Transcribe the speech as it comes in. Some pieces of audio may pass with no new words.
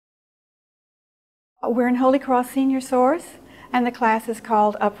We're in Holy Cross Senior Source, and the class is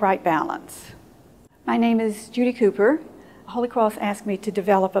called Upright Balance. My name is Judy Cooper. Holy Cross asked me to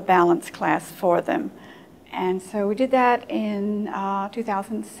develop a balance class for them. And so we did that in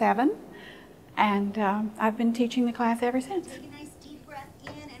 2007, and I've been teaching the class ever since. Take a nice deep breath in,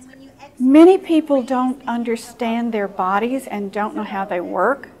 and when you exhale, Many people don't understand their bodies and don't know how they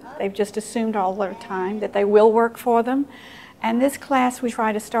work. They've just assumed all the time that they will work for them. And this class, we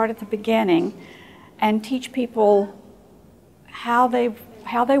try to start at the beginning and teach people how they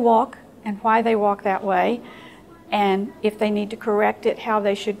walk and why they walk that way, and if they need to correct it, how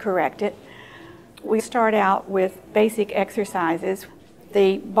they should correct it. We start out with basic exercises,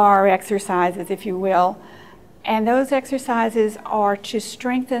 the bar exercises, if you will, and those exercises are to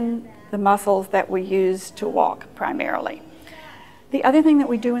strengthen the muscles that we use to walk primarily. The other thing that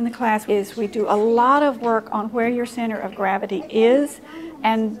we do in the class is we do a lot of work on where your center of gravity is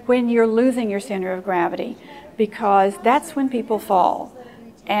and when you're losing your center of gravity, because that's when people fall.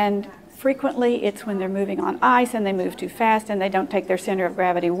 And frequently it's when they're moving on ice and they move too fast and they don't take their center of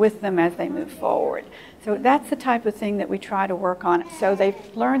gravity with them as they move forward. So that's the type of thing that we try to work on. So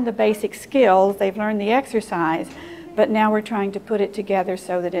they've learned the basic skills, they've learned the exercise, but now we're trying to put it together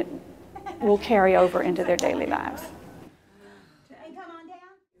so that it will carry over into their daily lives.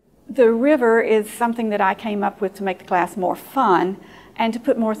 The river is something that I came up with to make the class more fun and to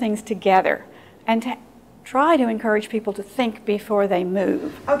put more things together and to try to encourage people to think before they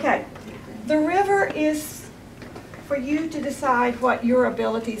move. Okay, the river is for you to decide what your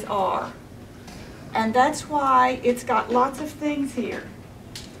abilities are. And that's why it's got lots of things here.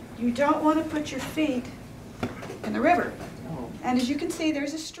 You don't want to put your feet in the river. And as you can see,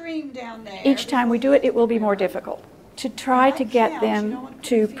 there's a stream down there. Each time we do it, it will be more difficult to try to get them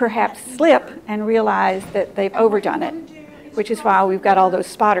to perhaps slip and realize that they've overdone it, which is why we've got all those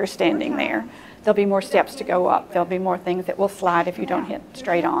spotters standing there. There'll be more steps to go up. There'll be more things that will slide if you don't hit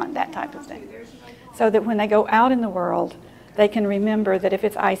straight on, that type of thing. So that when they go out in the world, they can remember that if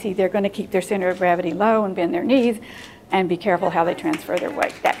it's icy, they're going to keep their center of gravity low and bend their knees and be careful how they transfer their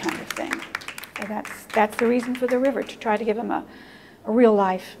weight, that kind of thing. So that's the reason for the river, to try to give them a real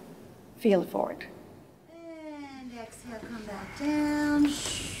life feel for it. and exhale, come back down.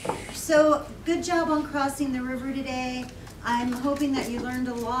 So good job on crossing the river today. I'm hoping that you learned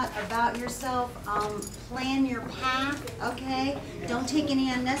a lot about yourself. Plan your path, okay? Don't take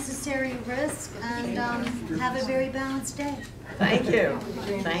any unnecessary risk, and have a very balanced day. Thank you.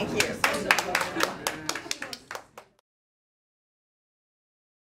 Thank you.